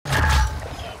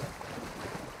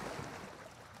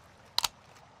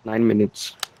9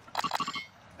 minutes.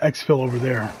 Exfil over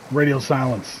there. Radio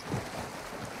silence.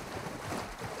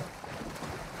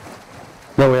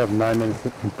 No, we have 9 minutes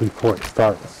before it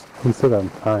starts. We still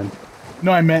have time.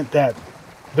 No, I meant that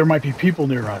there might be people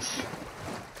near us.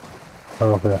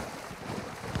 Oh, okay.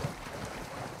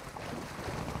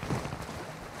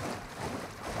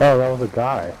 Oh, that was a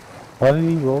guy. Why did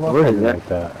he roll up on me like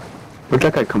that? Where'd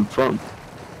that guy come from?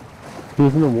 He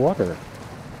was in the water.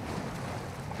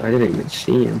 I didn't even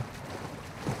see him.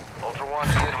 Ultra One,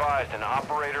 be advised, an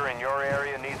operator in your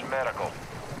area needs medical.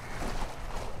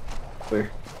 Where?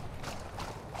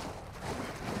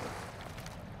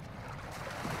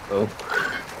 Oh.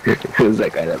 It was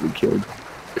that guy that we killed.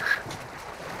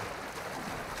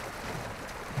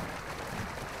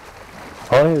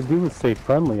 All I had to do was stay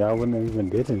friendly. I wouldn't have even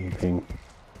did anything.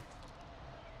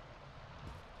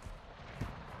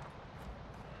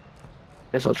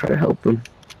 Guess I'll try to help him.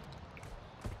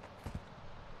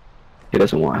 He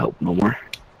doesn't want help no more.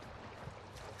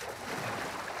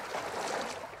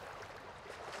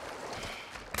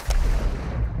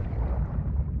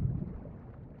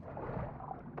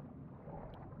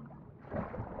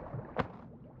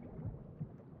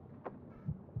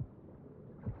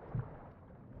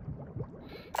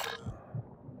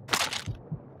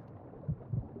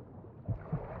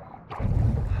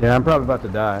 Yeah, I'm probably about to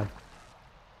die.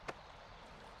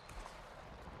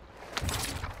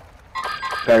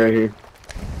 Guy right here.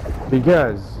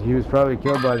 Because he was probably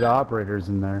killed by the operators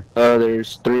in there.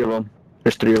 There's 3 of them.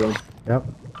 There's 3 of them. Yep.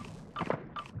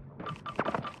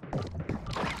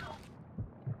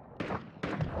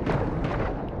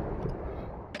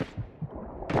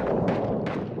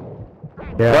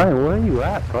 Yeah. Brian, where are you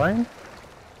at, Brian?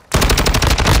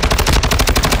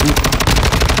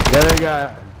 The other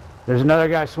guy, there's another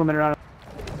guy swimming around.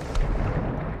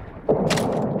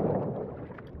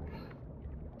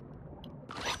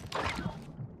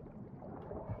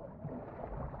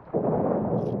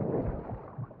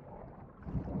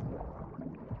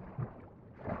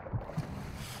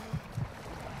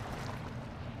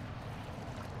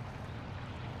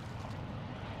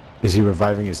 Is he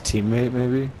reviving his teammate,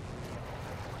 maybe?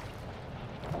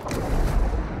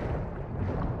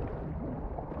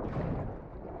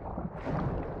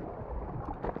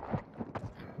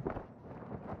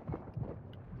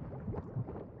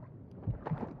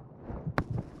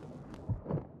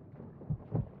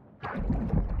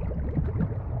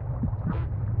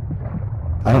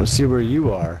 I don't see where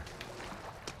you are.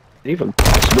 Is it even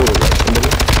possible to let somebody?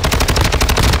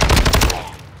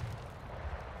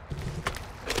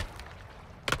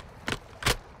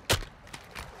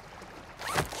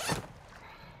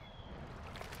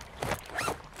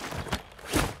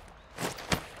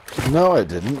 No, I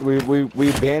didn't. We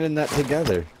abandoned that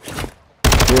together.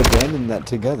 We abandoned that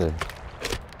together.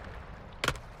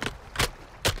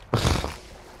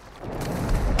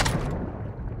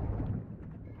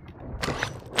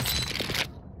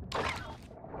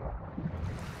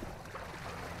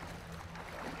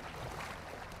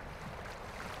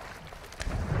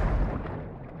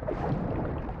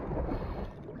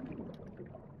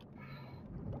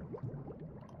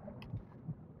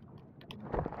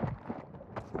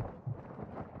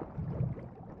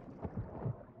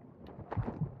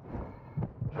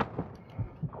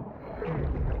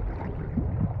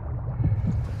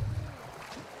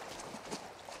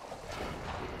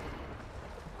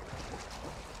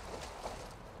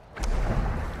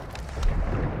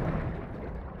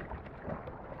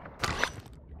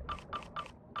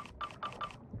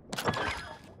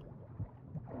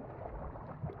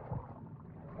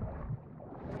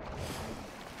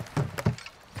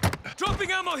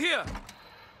 Dropping ammo here!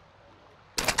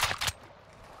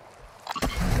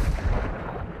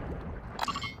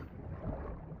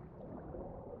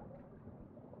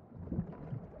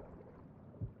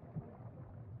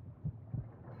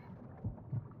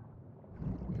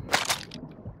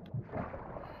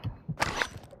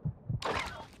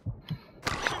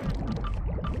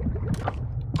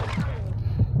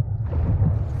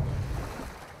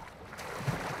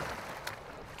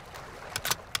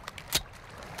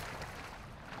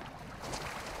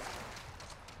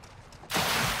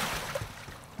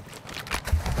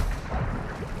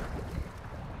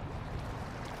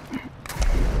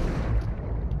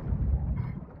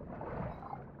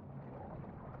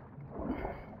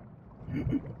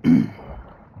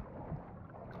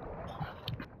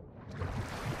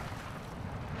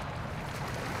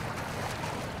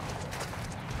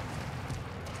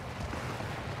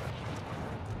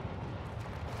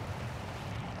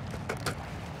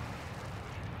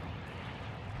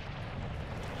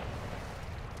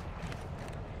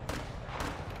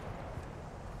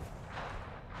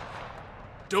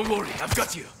 Don't worry, I've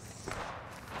got you.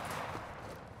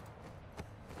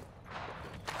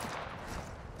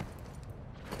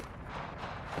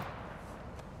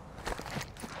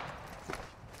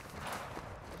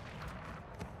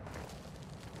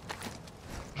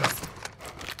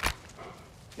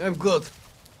 I'm good.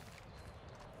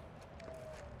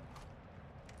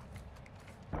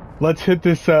 Let's hit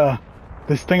this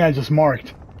this thing I just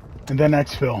marked, and then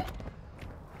exfil.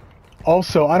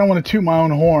 Also, I don't want to toot my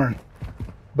own horn,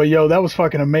 but yo, that was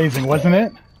fucking amazing, wasn't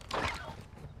it?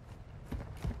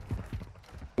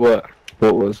 What?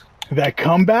 What was? That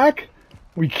comeback?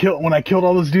 When I killed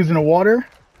all those dudes in the water?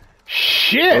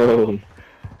 Shit! Oh.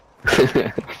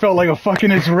 I felt like a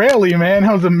fucking Israeli, man.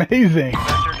 That was amazing.